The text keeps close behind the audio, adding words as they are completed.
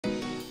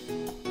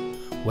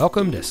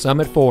Welcome to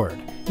Summit Ford,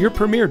 your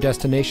premier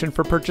destination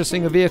for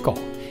purchasing a vehicle.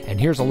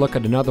 And here's a look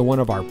at another one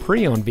of our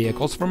pre-owned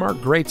vehicles from our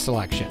great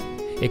selection.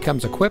 It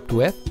comes equipped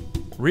with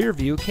rear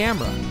view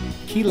camera,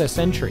 keyless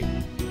entry,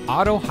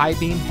 auto high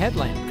beam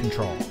headlamp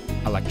control,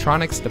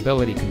 electronic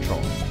stability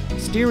control,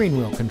 steering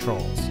wheel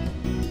controls,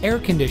 air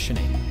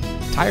conditioning,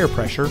 tire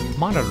pressure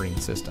monitoring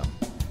system,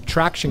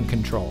 traction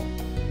control,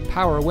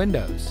 power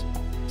windows,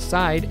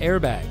 side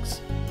airbags,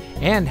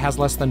 and has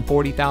less than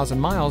 40,000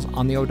 miles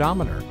on the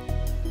odometer.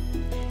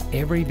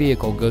 Every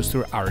vehicle goes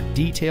through our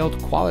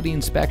detailed quality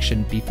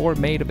inspection before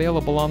made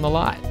available on the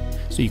lot,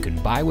 so you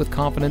can buy with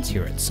confidence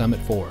here at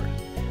Summit Ford.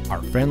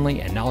 Our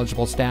friendly and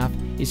knowledgeable staff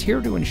is here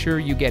to ensure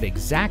you get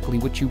exactly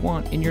what you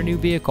want in your new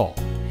vehicle.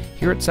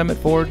 Here at Summit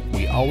Ford,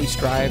 we always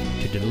strive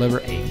to deliver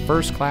a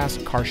first-class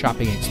car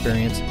shopping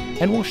experience,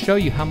 and we'll show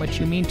you how much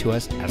you mean to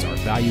us as our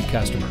valued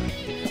customer.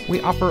 We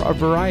offer a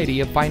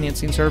variety of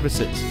financing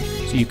services,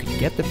 so you can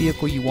get the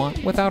vehicle you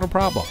want without a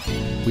problem.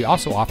 We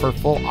also offer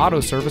full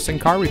auto service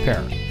and car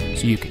repair,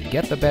 so you can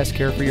get the best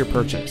care for your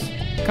purchase.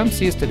 Come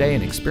see us today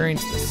and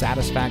experience the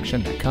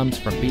satisfaction that comes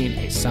from being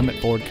a Summit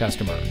Ford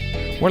customer.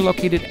 We're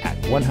located at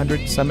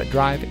 100 Summit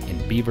Drive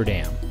in Beaver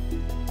Dam.